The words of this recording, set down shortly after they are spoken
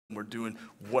we're doing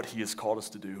what he has called us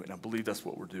to do, and I believe that's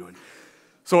what we're doing.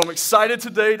 So I'm excited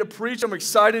today to preach. I'm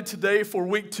excited today for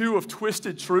week 2 of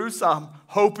Twisted Truths. I'm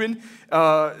hoping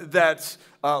that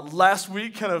last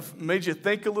week kind of made you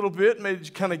think a little bit, made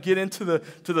you kind of get into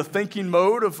the thinking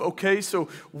mode of, okay, so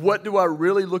what do I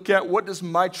really look at? What does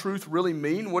my truth really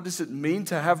mean? What does it mean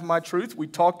to have my truth? We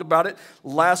talked about it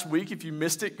last week. If you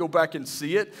missed it, go back and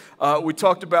see it. We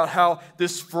talked about how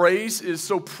this phrase is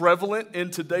so prevalent in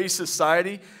today's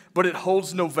society, but it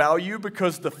holds no value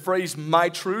because the phrase "my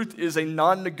truth" is a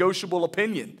non-negotiable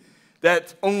opinion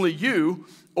that only you,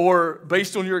 or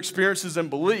based on your experiences and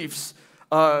beliefs,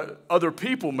 other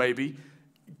people maybe,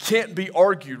 can't be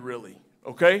argued really,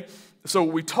 okay? So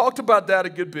we talked about that a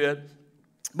good bit,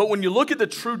 but when you look at the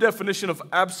true definition of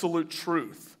absolute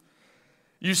truth,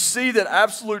 you see that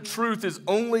absolute truth is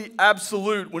only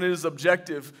absolute when it is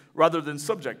objective rather than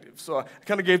subjective. So I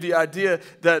kind of gave the idea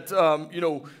that,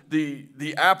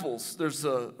 the apples, there's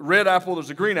a red apple, there's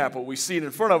a green apple. We see it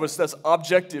in front of us. That's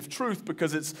objective truth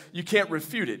because you can't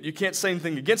refute it. You can't say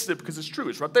anything against it because it's true.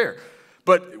 It's right there.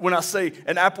 But when I say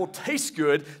an apple tastes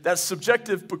good, that's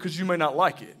subjective because you may not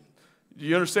like it. Do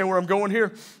you understand where I'm going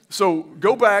here? So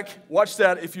go back, watch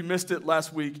that if you missed it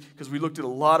last week, because we looked at a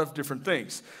lot of different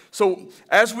things. So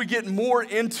as we get more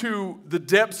into the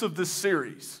depths of this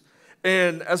series,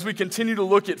 and as we continue to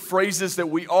look at phrases that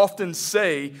we often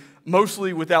say,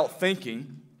 mostly without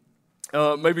thinking,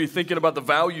 maybe thinking about the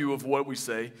value of what we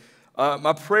say,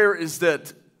 my prayer is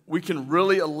that we can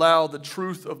really allow the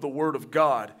truth of the Word of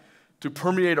God to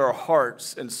permeate our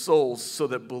hearts and souls so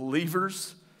that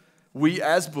we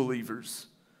as believers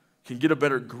can get a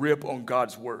better grip on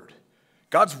God's Word.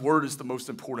 God's Word is the most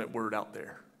important word out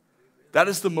there. That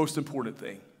is the most important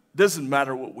thing. It doesn't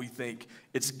matter what we think.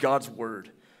 It's God's Word.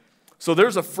 So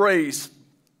there's a phrase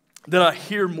that I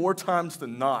hear more times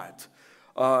than not,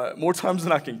 more times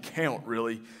than I can count,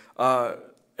 really.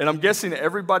 And I'm guessing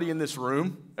everybody in this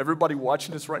room, everybody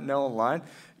watching this right now online,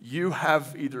 you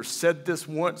have either said this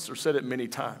once or said it many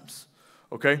times,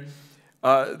 okay?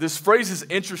 This phrase is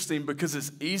interesting because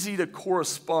it's easy to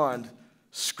correspond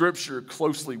Scripture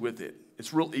closely with it.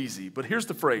 It's real easy. But here's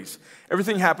the phrase: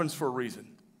 everything happens for a reason.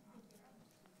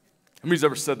 How many's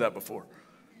ever said that before?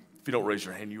 If you don't raise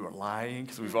your hand, you are lying,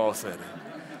 because we've all said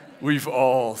it. We've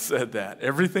all said that.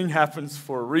 Everything happens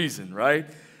for a reason, right?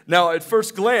 Now, at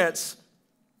first glance,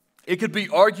 it could be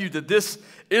argued that this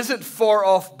isn't far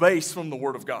off base from the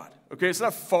Word of God. Okay, it's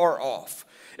not far off.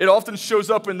 It often shows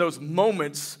up in those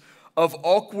moments of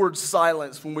awkward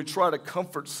silence when we try to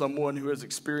comfort someone who has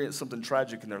experienced something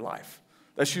tragic in their life.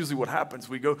 That's usually what happens.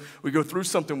 We go through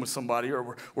something with somebody,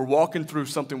 or we're walking through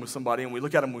something with somebody, and we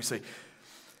look at them and we say,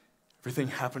 everything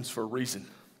happens for a reason.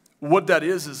 What that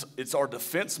is it's our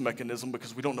defense mechanism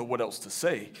because we don't know what else to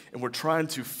say. And we're trying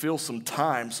to fill some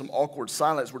time, some awkward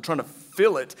silence. We're trying to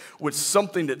fill it with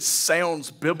something that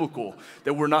sounds biblical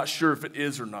that we're not sure if it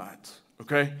is or not,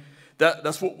 okay?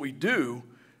 That's what we do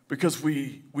because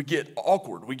we get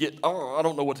awkward. We get, I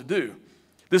don't know what to do.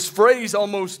 This phrase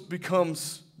almost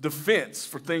becomes defense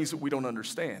for things that we don't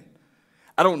understand.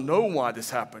 I don't know why this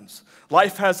happens.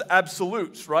 Life has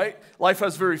absolutes, right? Life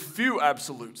has very few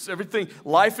absolutes.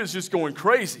 Life is just going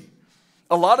crazy.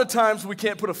 A lot of times we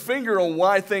can't put a finger on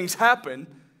why things happen,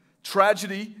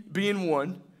 tragedy being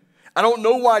one. I don't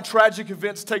know why tragic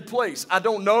events take place. I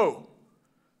don't know.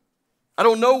 I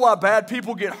don't know why bad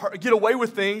people get away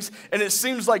with things and it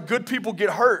seems like good people get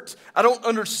hurt. I don't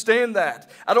understand that.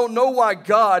 I don't know why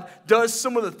God does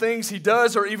some of the things he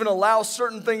does or even allows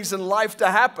certain things in life to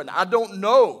happen. I don't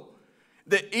know.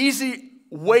 The easy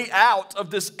way out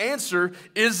of this answer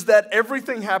is that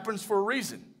everything happens for a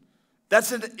reason.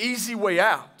 That's an easy way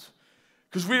out.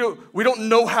 Because we don't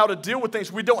know how to deal with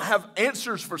things. We don't have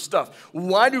answers for stuff.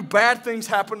 Why do bad things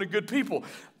happen to good people?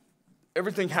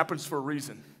 Everything happens for a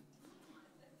reason.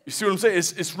 You see what I'm saying?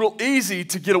 It's real easy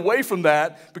to get away from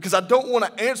that because I don't want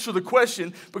to answer the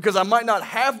question because I might not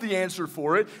have the answer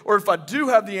for it. Or if I do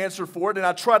have the answer for it and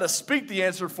I try to speak the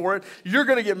answer for it, you're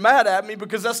going to get mad at me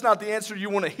because that's not the answer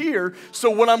you want to hear. So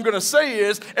what I'm going to say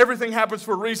is everything happens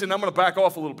for a reason. I'm going to back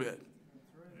off a little bit.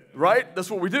 Right?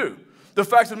 That's what we do. The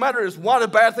fact of the matter is, why do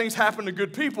bad things happen to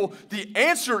good people? The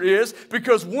answer is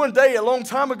because one day, a long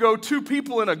time ago, 2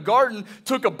 people in a garden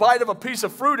took a bite of a piece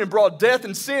of fruit and brought death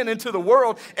and sin into the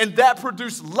world, and that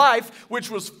produced life, which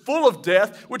was full of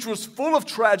death, which was full of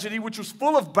tragedy, which was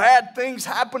full of bad things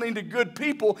happening to good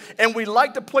people, and we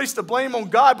like to place the blame on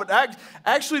God, but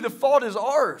actually the fault is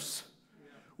ours.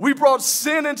 We brought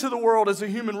sin into the world as a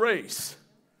human race.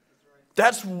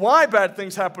 That's why bad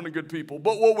things happen to good people.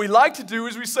 But what we like to do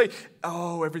is we say,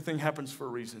 oh, everything happens for a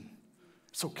reason.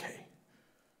 It's okay.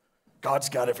 God's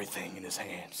got everything in his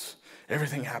hands.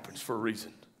 Everything happens for a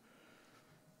reason.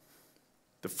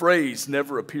 The phrase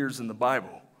never appears in the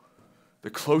Bible. The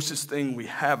closest thing we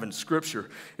have in Scripture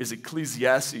is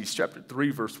Ecclesiastes chapter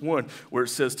 3, verse 1, where it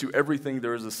says, to everything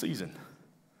there is a season.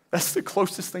 That's the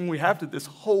closest thing we have to this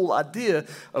whole idea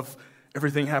of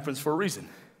everything happens for a reason.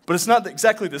 But it's not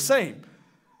exactly the same.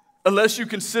 Unless you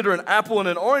consider an apple and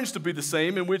an orange to be the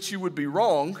same, in which you would be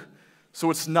wrong,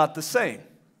 so it's not the same.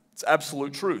 It's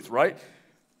absolute truth, right?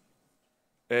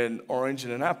 An orange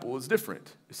and an apple is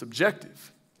different. It's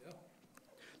objective.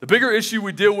 The bigger issue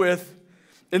we deal with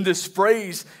in this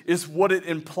phrase is what it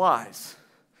implies.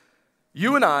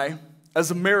 You and I,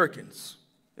 as Americans,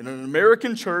 in an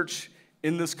American church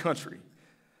in this country,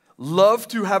 love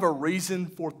to have a reason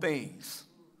for things.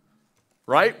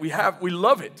 Right? We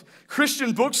love it.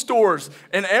 Christian bookstores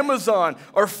and Amazon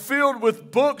are filled with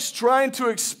books trying to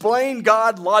explain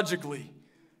God logically.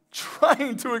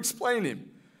 Trying to explain him.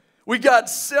 We got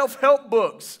self-help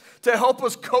books to help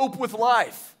us cope with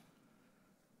life.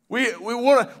 We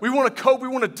want to cope, we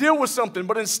want to deal with something,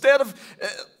 but instead of,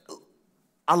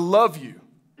 I love you.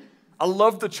 I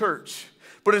love the church.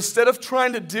 But instead of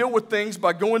trying to deal with things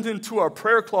by going into our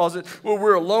prayer closet where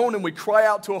we're alone and we cry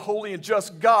out to a holy and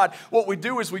just God, what we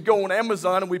do is we go on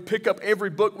Amazon and we pick up every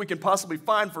book we can possibly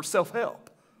find for self-help.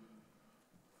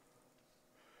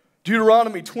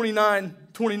 Deuteronomy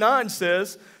 29:29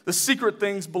 says, the secret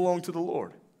things belong to the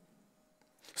Lord.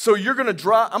 So you're going to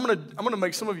drive, I'm going to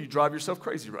make some of you drive yourself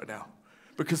crazy right now,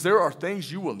 because there are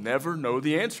things you will never know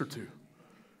the answer to,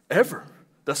 ever.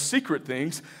 The secret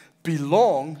things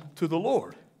belong to the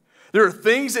Lord. There are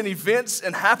things and events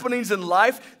and happenings in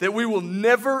life that we will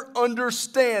never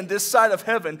understand this side of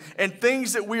heaven, and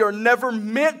things that we are never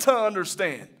meant to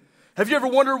understand. Have you ever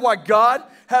wondered why God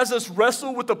has us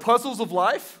wrestle with the puzzles of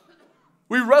life?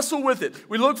 We wrestle with it.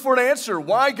 We look for an answer.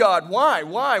 Why, God?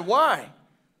 Why?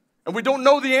 And we don't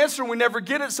know the answer and we never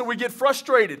get it, so we get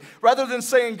frustrated. Rather than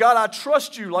saying, God, I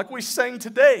trust you, like we sang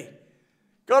today.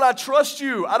 God, I trust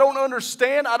you. I don't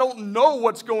understand. I don't know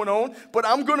what's going on, but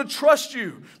I'm going to trust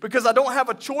you because I don't have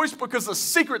a choice, because the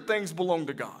secret things belong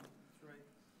to God.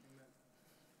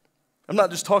 I'm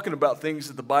not just talking about things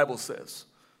that the Bible says,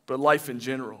 but life in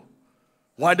general.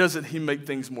 Why doesn't he make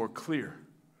things more clear?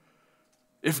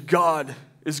 If God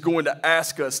is going to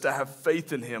ask us to have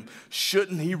faith in him,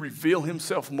 shouldn't he reveal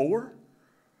himself more?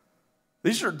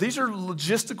 These are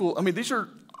logistical, these are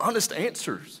honest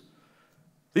answers.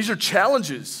 These are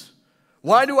challenges.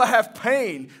 Why do I have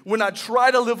pain when I try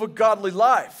to live a godly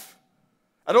life?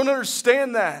 I don't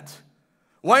understand that.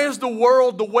 Why is the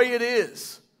world the way it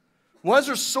is? Why is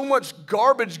there so much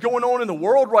garbage going on in the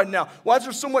world right now? Why is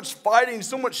there so much fighting,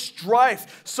 so much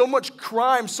strife, so much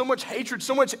crime, so much hatred,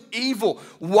 so much evil?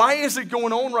 Why is it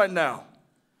going on right now?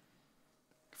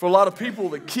 For a lot of people,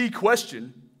 the key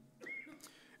question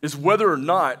is whether or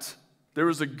not there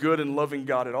is a good and loving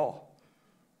God at all.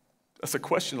 That's a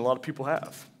question a lot of people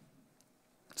have.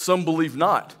 Some believe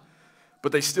not,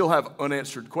 but they still have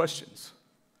unanswered questions.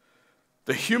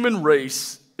 The human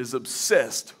race is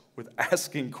obsessed with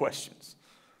asking questions.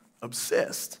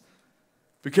 Obsessed.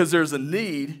 Because there's a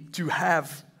need to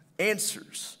have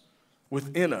answers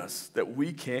within us that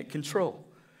we can't control.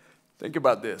 Think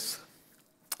about this.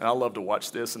 And I love to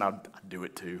watch this, and I do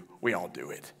it too. We all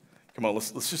do it. Come on,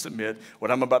 let's just admit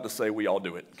what I'm about to say, we all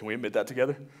do it. Can we admit that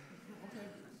together?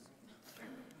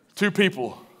 Two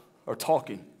people are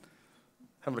talking,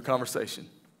 having a conversation.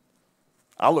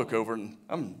 I look over and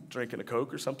I'm drinking a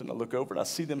Coke or something. I look over and I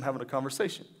see them having a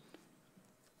conversation.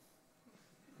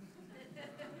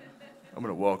 I'm going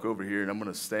to walk over here and I'm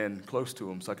going to stand close to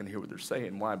them so I can hear what they're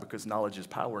saying. Why? Because knowledge is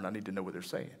power, and I need to know what they're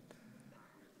saying.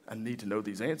 I need to know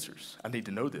these answers. I need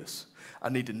to know this. I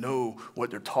need to know what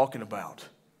they're talking about.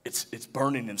 It's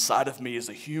burning inside of me as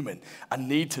a human. I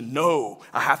need to know.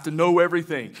 I have to know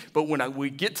everything. But when we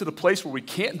get to the place where we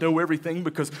can't know everything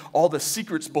because all the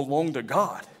secrets belong to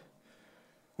God,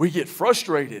 we get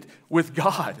frustrated with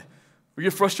God. We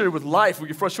get frustrated with life. We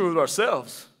get frustrated with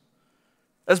ourselves.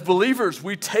 As believers,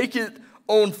 we take it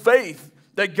on faith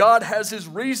that God has his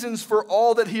reasons for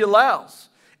all that he allows,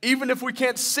 even if we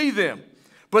can't see them.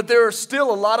 But there are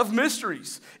still a lot of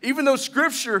mysteries. Even though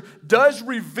Scripture does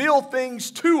reveal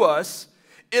things to us,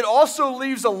 it also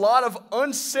leaves a lot of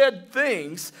unsaid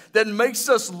things that makes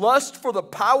us lust for the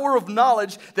power of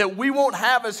knowledge that we won't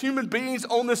have as human beings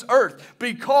on this earth,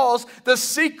 because the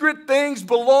secret things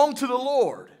belong to the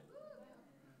Lord.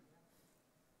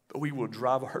 But we will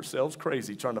drive ourselves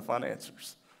crazy trying to find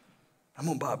answers. I'm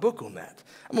going to buy a book on that.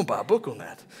 I'm going to buy a book on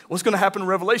that. What's going to happen in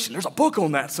Revelation? There's a book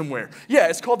on that somewhere. Yeah,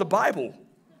 it's called the Bible.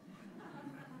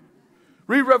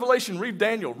 Read Revelation, read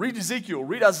Daniel, read Ezekiel,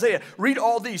 read Isaiah, read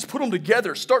all these, put them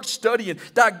together, start studying,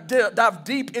 dive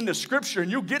deep into Scripture, and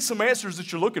you'll get some answers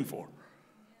that you're looking for.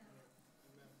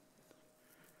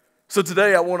 So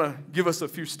today I want to give us a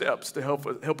few steps to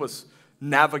help us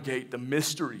navigate the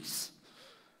mysteries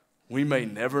we may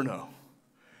never know.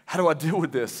 How do I deal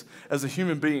with this as a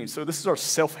human being? So this is our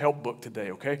self-help book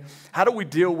today, okay? How do we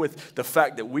deal with the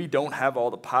fact that we don't have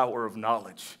all the power of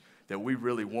knowledge that we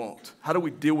really want? How do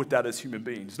we deal with that as human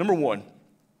beings? Number one,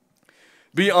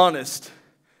 be honest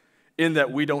in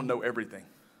that we don't know everything.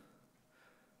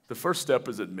 The first step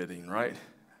is admitting, right?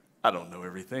 I don't know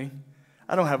everything.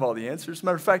 I don't have all the answers.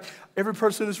 Matter of fact, every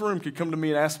person in this room could come to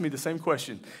me and ask me the same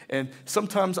question. And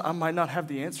sometimes I might not have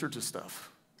the answer to stuff.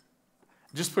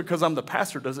 Just because I'm the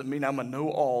pastor doesn't mean I'm a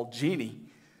know-all genie.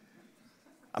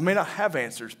 I may not have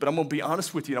answers, but I'm going to be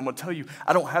honest with you. And I'm going to tell you,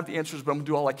 I don't have the answers, but I'm going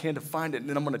to do all I can to find it. And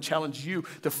then I'm going to challenge you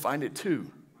to find it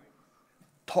too.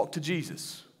 Talk to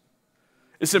Jesus.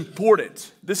 It's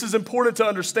important. This is important to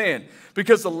understand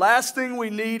because the last thing we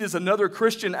need is another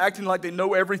Christian acting like they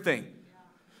know everything.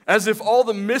 As if all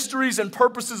the mysteries and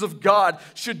purposes of God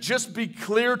should just be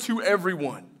clear to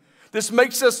everyone. This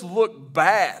makes us look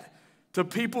bad to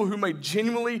people who may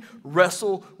genuinely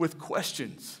wrestle with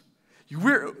questions.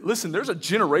 Listen, there's a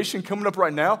generation coming up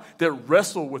right now that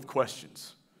wrestle with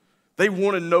questions. They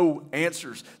want to know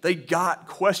answers. They got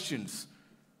questions.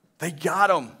 They got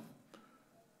them.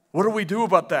 What do we do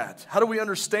about that? How do we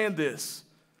understand this?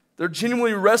 They're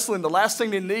genuinely wrestling. The last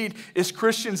thing they need is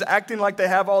Christians acting like they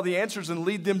have all the answers and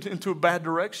lead them into a bad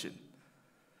direction.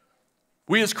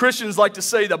 We as Christians like to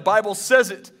say the Bible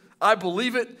says it, I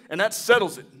believe it, and that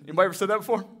settles it. Anybody ever said that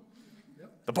before?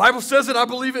 Yep. The Bible says it, I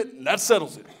believe it, and that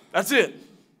settles it. That's it.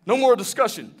 No more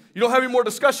discussion. You don't have any more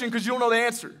discussion because you don't know the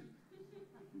answer.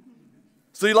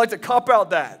 So you like to cop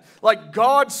out that. Like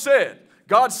God said.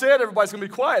 God said everybody's going to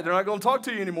be quiet. They're not going to talk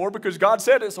to you anymore because God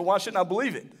said it, so why shouldn't I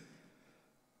believe it?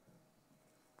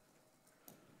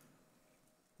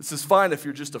 This is fine if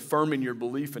you're just affirming your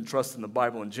belief and trust in the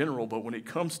Bible in general, but when it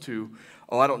comes to,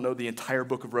 I don't know the entire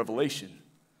book of Revelation,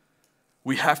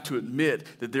 we have to admit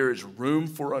that there is room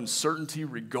for uncertainty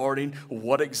regarding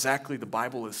what exactly the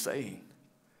Bible is saying.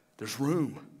 There's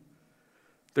room.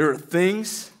 There are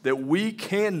things that we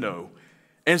can know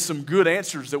and some good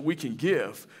answers that we can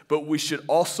give, but we should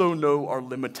also know our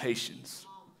limitations.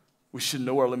 We should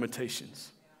know our limitations.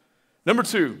 Number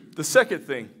two, the second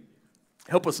thing,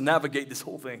 help us navigate this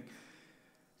whole thing.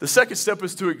 The second step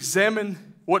is to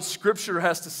examine what Scripture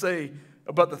has to say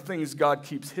about the things God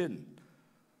keeps hidden.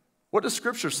 What does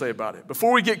Scripture say about it?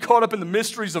 Before we get caught up in the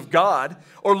mysteries of God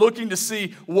or looking to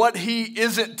see what He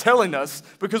isn't telling us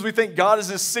because we think God is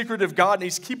this secretive God and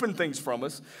He's keeping things from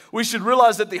us, we should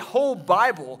realize that the whole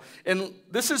Bible, and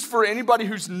this is for anybody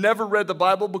who's never read the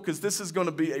Bible because this is going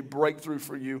to be a breakthrough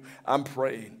for you, I'm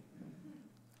praying.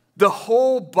 The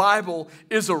whole Bible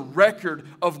is a record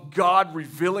of God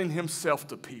revealing Himself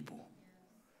to people.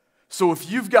 So if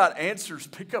you've got answers,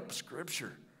 pick up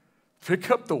Scripture.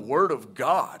 Pick up the Word of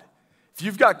God. If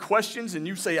you've got questions and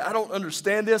you say, I don't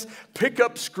understand this, pick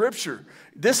up Scripture.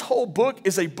 This whole book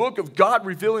is a book of God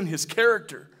revealing His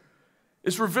character.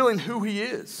 It's revealing who He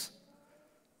is.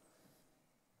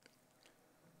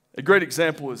 A great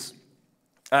example is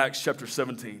Acts chapter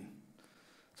 17.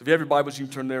 So if you have your Bibles, you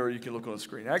can turn there or you can look on the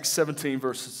screen. Acts 17,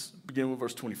 beginning with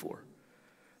verse 24.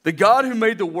 The God who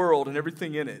made the world and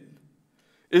everything in it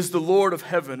is the Lord of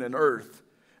heaven and earth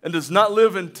and does not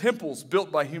live in temples built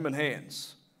by human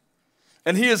hands.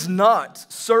 And He is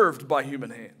not served by human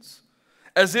hands,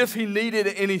 as if He needed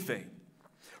anything.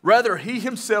 Rather, He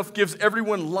Himself gives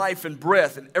everyone life and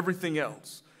breath and everything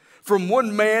else. From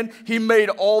one man He made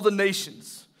all the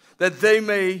nations, that they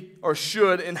may or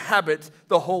should inhabit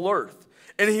the whole earth.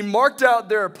 And He marked out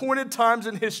their appointed times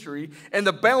in history and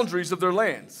the boundaries of their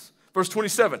lands. Verse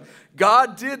 27,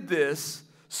 God did this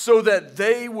so that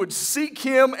they would seek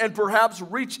Him and perhaps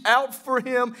reach out for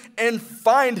Him and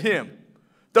find Him,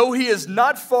 though He is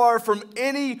not far from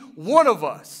any one of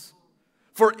us.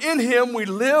 For in Him we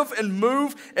live and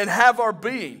move and have our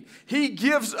being. He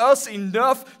gives us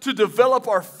enough to develop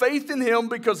our faith in Him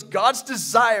because God's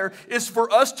desire is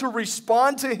for us to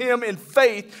respond to Him in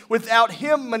faith without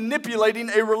Him manipulating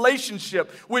a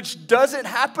relationship, which doesn't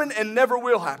happen and never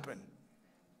will happen.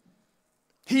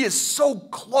 He is so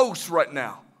close right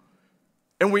now,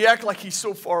 and we act like He's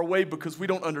so far away because we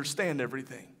don't understand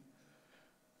everything.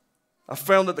 I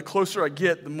found that the closer I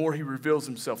get, the more He reveals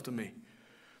Himself to me.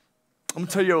 I'm going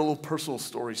to tell you a little personal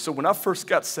story. So when I first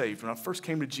got saved, when I first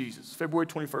came to Jesus, February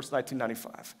 21st,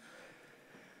 1995,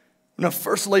 when I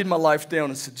first laid my life down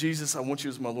and said, Jesus, I want You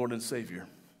as my Lord and Savior,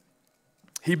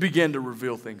 he began to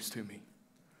reveal things to me.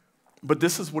 But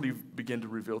this is what he began to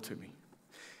reveal to me.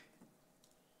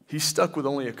 He stuck with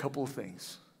only a couple of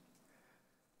things.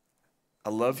 I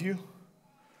love you.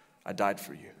 I died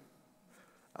for you.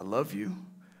 I love you.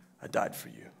 I died for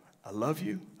you. I love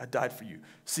you. I died for you.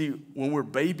 See, when we're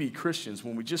baby Christians,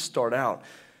 when we just start out,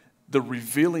 the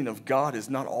revealing of God is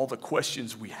not all the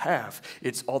questions we have.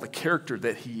 It's all the character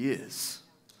that he is.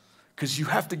 Because you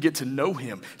have to get to know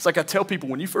him. It's like I tell people,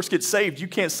 when you first get saved, you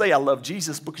can't say I love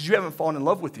Jesus because you haven't fallen in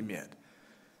love with him yet.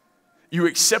 You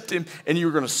accept him and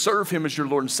you're going to serve him as your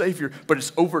Lord and Savior, but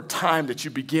it's over time that you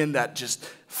begin that just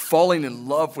falling in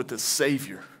love with the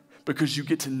Savior because you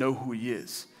get to know who he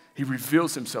is. He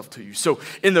reveals himself to you. So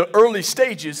in the early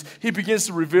stages, he begins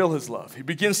to reveal his love. He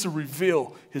begins to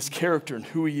reveal his character and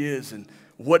who he is and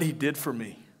what he did for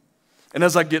me. And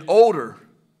as I get older,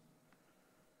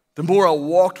 the more I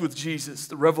walked with Jesus,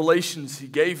 the revelations he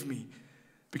gave me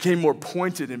became more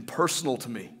pointed and personal to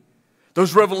me.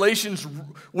 Those revelations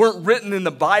weren't written in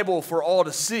the Bible for all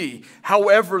to see.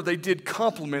 However, they did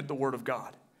complement the Word of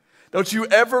God. Don't you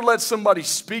ever let somebody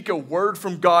speak a word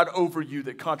from God over you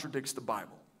that contradicts the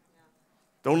Bible.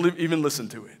 Don't even listen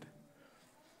to it.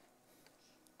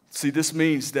 See, this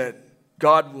means that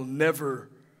God will never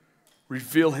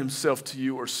reveal himself to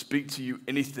you or speak to you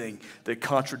anything that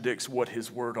contradicts what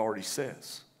his word already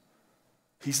says.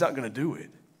 He's not going to do it.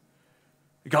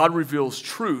 God reveals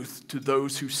truth to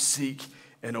those who seek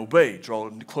and obey. Draw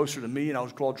closer to me and I'll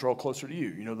draw closer to you.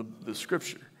 You know the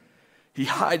scripture. He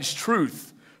hides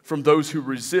truth from those who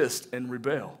resist and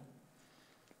rebel.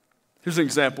 Here's an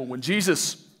example. When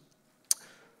Jesus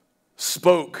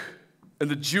spoke and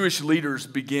the Jewish leaders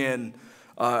began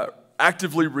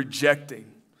actively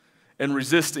rejecting and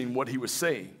resisting what he was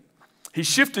saying, he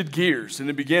shifted gears and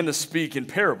he began to speak in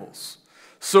parables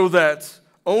so that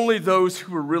only those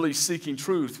who were really seeking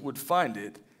truth would find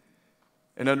it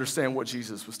and understand what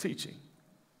Jesus was teaching.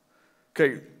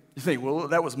 Okay, you think, well,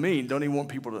 that was mean. Don't even want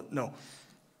people to know.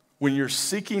 When you're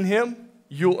seeking him,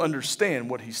 you'll understand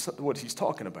what he's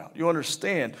talking about. You'll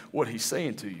understand what he's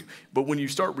saying to you. But when you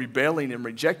start rebelling and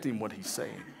rejecting what he's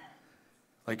saying,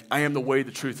 like, I am the way,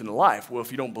 the truth, and the life. Well,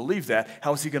 if you don't believe that,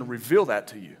 how is he going to reveal that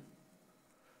to you?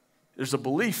 There's a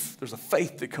belief, there's a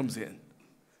faith that comes in.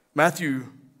 Matthew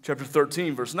chapter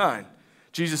 13, verse 9.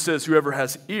 Jesus says, whoever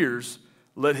has ears,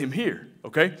 let him hear.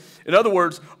 Okay? In other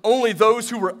words, only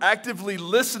those who were actively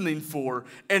listening for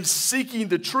and seeking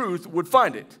the truth would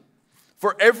find it.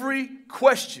 For every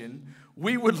question,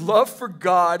 we would love for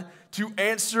God to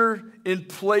answer in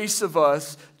place of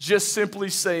us, just simply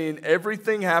saying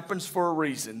everything happens for a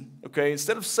reason. Okay?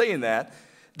 Instead of saying that,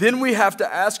 then we have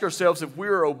to ask ourselves if we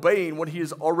are obeying what he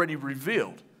has already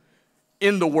revealed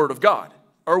in the Word of God.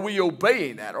 Are we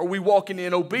obeying that? Are we walking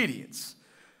in obedience?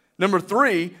 Number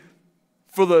 3,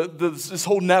 for this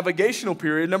whole navigational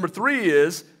period, number 3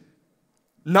 is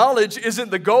knowledge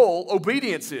isn't the goal,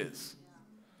 obedience is.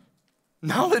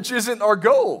 Knowledge isn't our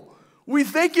goal. We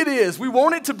think it is. We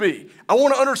want it to be. I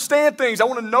want to understand things. I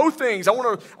want to know things. I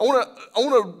want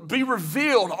to be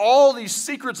revealed, all these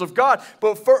secrets of God.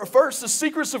 But first, the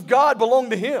secrets of God belong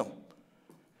to him.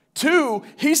 2,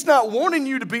 he's not wanting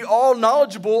you to be all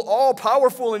knowledgeable, all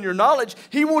powerful in your knowledge.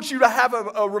 He wants you to have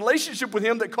a relationship with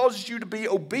him that causes you to be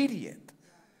obedient.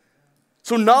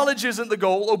 So knowledge isn't the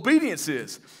goal, obedience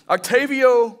is.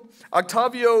 Octavio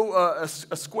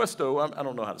Esquesto, I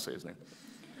don't know how to say his name.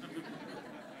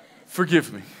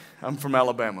 Forgive me, I'm from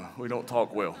Alabama. We don't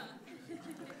talk well.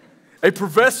 A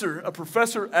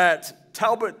professor at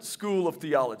Talbot School of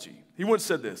Theology, he once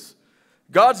said this: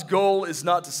 God's goal is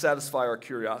not to satisfy our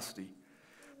curiosity,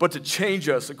 but to change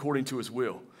us according to his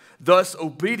will. Thus,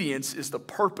 obedience is the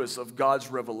purpose of God's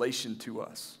revelation to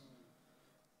us.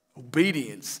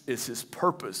 Obedience is his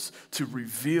purpose to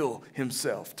reveal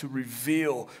himself, to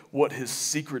reveal what his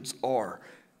secrets are.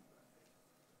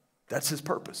 That's his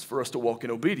purpose, for us to walk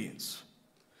in obedience.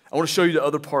 I want to show you the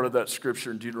other part of that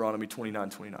scripture in Deuteronomy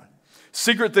 29:29.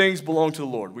 Secret things belong to the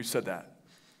Lord. We've said that.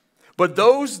 But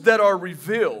those that are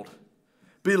revealed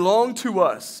belong to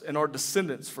us and our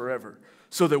descendants forever,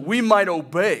 so that we might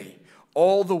obey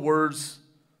all the words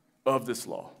of this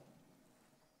law.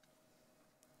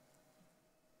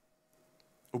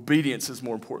 Obedience is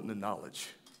more important than knowledge.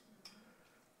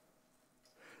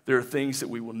 There are things that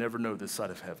we will never know this side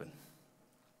of heaven.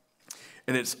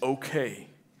 And it's okay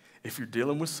if you're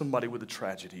dealing with somebody with a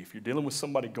tragedy, if you're dealing with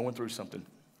somebody going through something,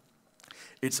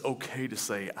 it's okay to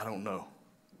say, I don't know.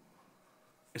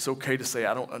 It's okay to say,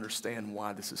 I don't understand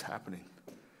why this is happening,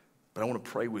 but I want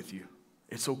to pray with you.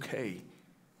 It's okay.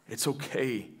 It's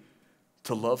okay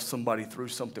to love somebody through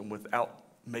something without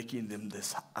making them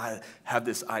have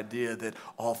this idea that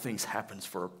all things happens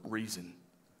for a reason.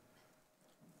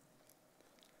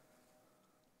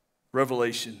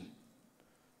 Revelation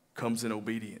comes in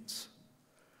obedience.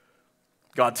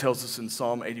 God tells us in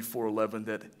Psalm 84:11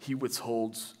 that he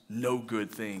withholds no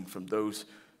good thing from those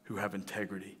who have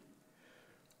integrity.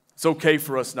 It's okay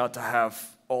for us not to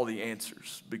have all the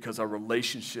answers because our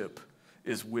relationship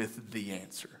is with the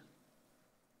answer.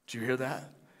 Did you hear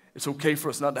that? It's okay for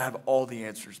us not to have all the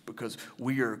answers because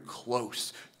we are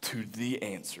close to the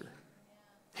answer.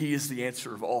 He is the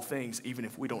answer of all things, even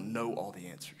if we don't know all the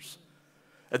answers.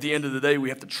 At the end of the day, we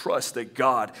have to trust that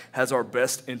God has our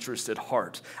best interest at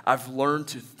heart. I've learned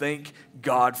to thank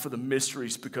God for the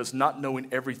mysteries because not knowing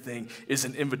everything is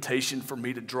an invitation for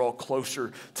me to draw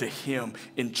closer to him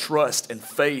in trust and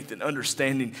faith and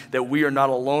understanding that we are not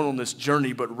alone on this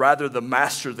journey, but rather the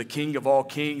Master, the King of all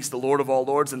kings, the Lord of all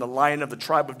lords, and the Lion of the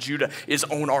tribe of Judah is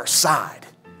on our side.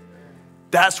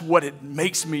 That's what it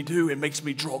makes me do. It makes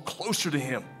me draw closer to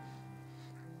him.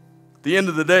 At the end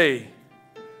of the day,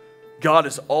 God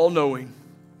is all-knowing,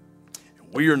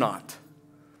 and we are not.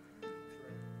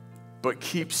 But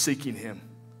keep seeking him.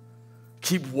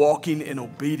 Keep walking in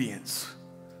obedience.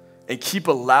 And keep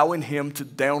allowing him to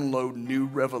download new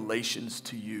revelations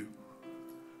to you.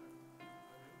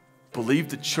 Believe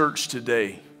the church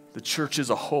today, the church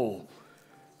as a whole,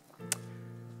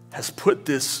 has put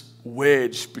this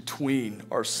wedge between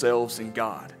ourselves and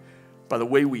God by the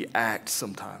way we act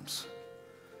sometimes.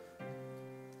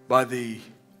 By the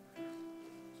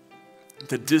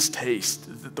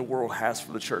distaste that the world has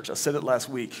for the church. I said it last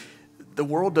week. The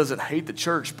world doesn't hate the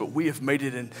church, but we have made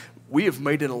it in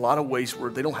a lot of ways where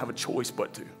they don't have a choice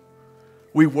but to.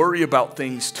 We worry about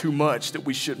things too much that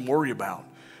we shouldn't worry about.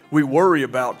 We worry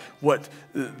about what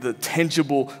the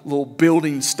tangible little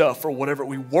building stuff or whatever.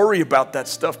 We worry about that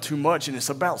stuff too much, and it's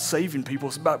about saving people.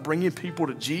 It's about bringing people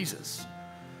to Jesus.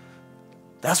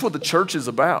 That's what the church is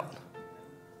about.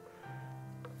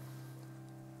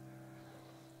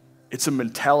 It's a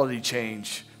mentality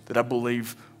change that I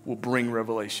believe will bring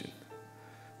revelation.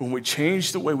 When we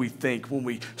change the way we think, when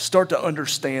we start to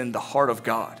understand the heart of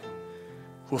God,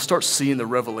 we'll start seeing the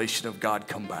revelation of God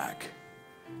come back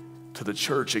to the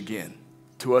church again,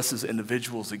 to us as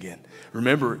individuals again.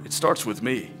 Remember, it starts with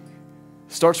me.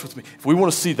 It starts with me. If we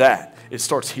want to see that, it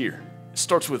starts here. It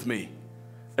starts with me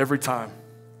every time.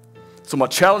 So my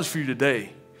challenge for you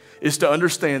today is to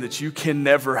understand that you can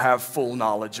never have full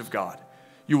knowledge of God.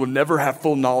 You will never have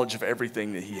full knowledge of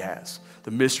everything that he has.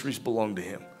 The mysteries belong to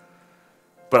him.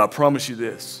 But I promise you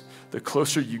this, the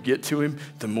closer you get to him,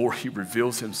 the more he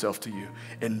reveals himself to you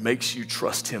and makes you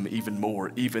trust him even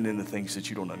more, even in the things that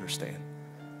you don't understand.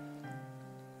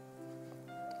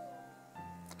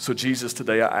 So Jesus,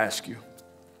 today I ask you,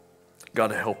 God,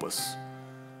 to help us.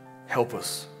 Help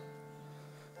us.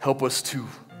 Help us to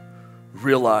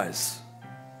realize,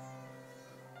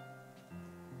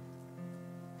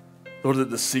 Lord, that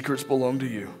the secrets belong to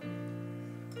you.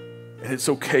 And it's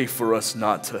okay for us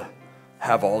not to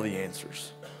have all the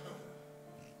answers.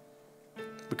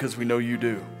 Because we know you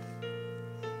do.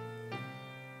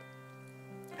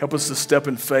 Help us to step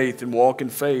in faith and walk in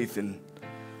faith and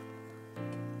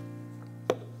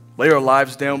lay our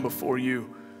lives down before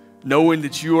you, knowing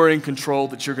that you are in control,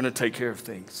 that you're going to take care of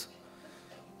things.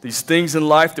 These things in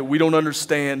life that we don't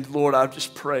understand, Lord, I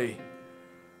just pray,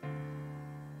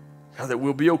 God, that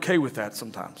we'll be okay with that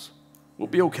sometimes. We'll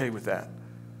be okay with that.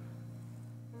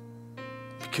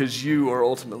 Because you are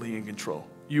ultimately in control.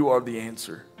 You are the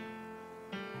answer.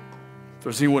 If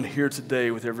there's anyone here today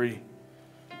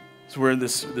so we're in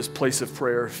this place of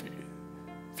prayer, if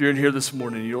you're in here this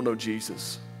morning and you don't know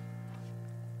Jesus,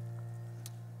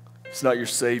 it's not your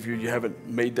Savior, you haven't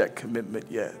made that commitment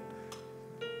yet,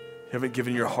 you haven't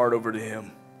given your heart over to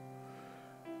him,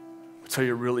 I'll tell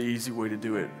you a really easy way to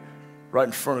do it. Right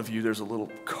in front of you, there's a little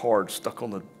card stuck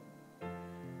on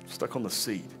the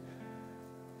seat.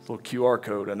 A little QR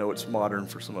code. I know it's modern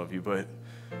for some of you, but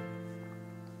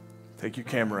take your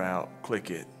camera out, click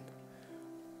it,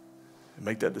 and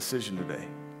make that decision today.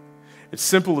 It's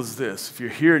simple as this. If you're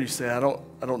here and you say, I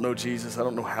don't know Jesus, I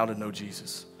don't know how to know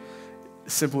Jesus.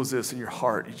 As simple as this in your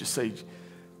heart. You just say,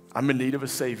 I'm in need of a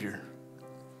Savior.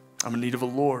 I'm in need of a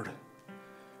Lord.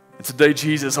 And today,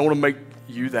 Jesus, I want to make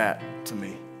you that to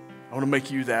me. I want to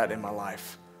make you that in my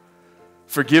life.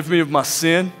 Forgive me of my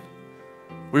sin.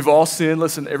 We've all sinned.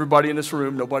 Listen, everybody in this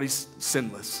room, nobody's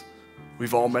sinless.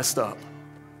 We've all messed up.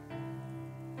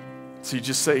 So you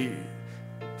just say,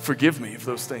 forgive me of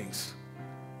those things.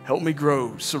 Help me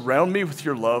grow. Surround me with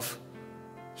your love.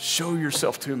 Show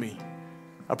yourself to me.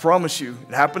 I promise you,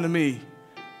 it happened to me.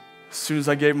 As soon as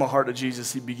I gave my heart to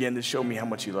Jesus, he began to show me how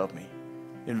much he loved me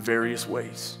in various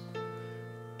ways.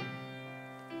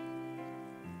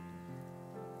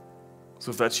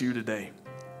 So if that's you today,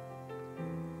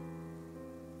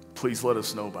 please let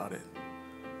us know about it.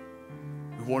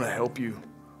 We want to help you.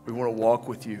 We want to walk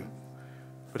with you.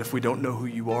 But if we don't know who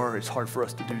you are, it's hard for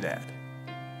us to do that.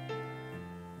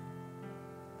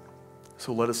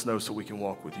 So let us know so we can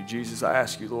walk with you. Jesus, I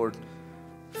ask you, Lord,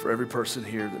 for every person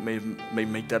here that may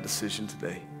make that decision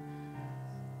today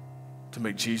to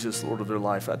make Jesus Lord of their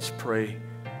life, I just pray,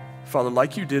 Father,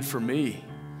 like you did for me,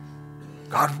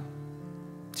 God,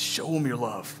 show them your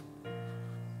love.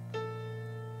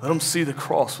 Let them see the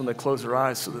cross when they close their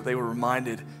eyes so that they were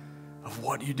reminded of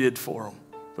what you did for them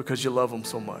because you love them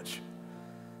so much.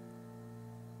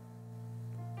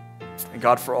 And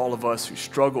God, for all of us who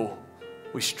struggle,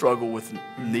 we struggle with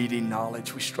needing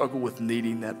knowledge. We struggle with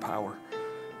needing that power.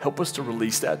 Help us to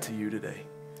release that to you today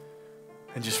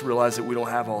and just realize that we don't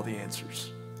have all the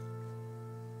answers.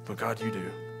 But God, you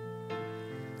do.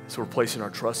 So we're placing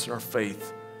our trust and our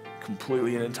faith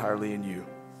completely and entirely in you.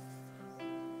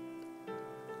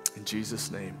 In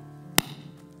Jesus' name,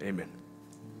 amen.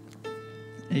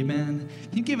 Amen.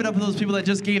 Can you give it up for those people that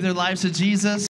just gave their lives to Jesus?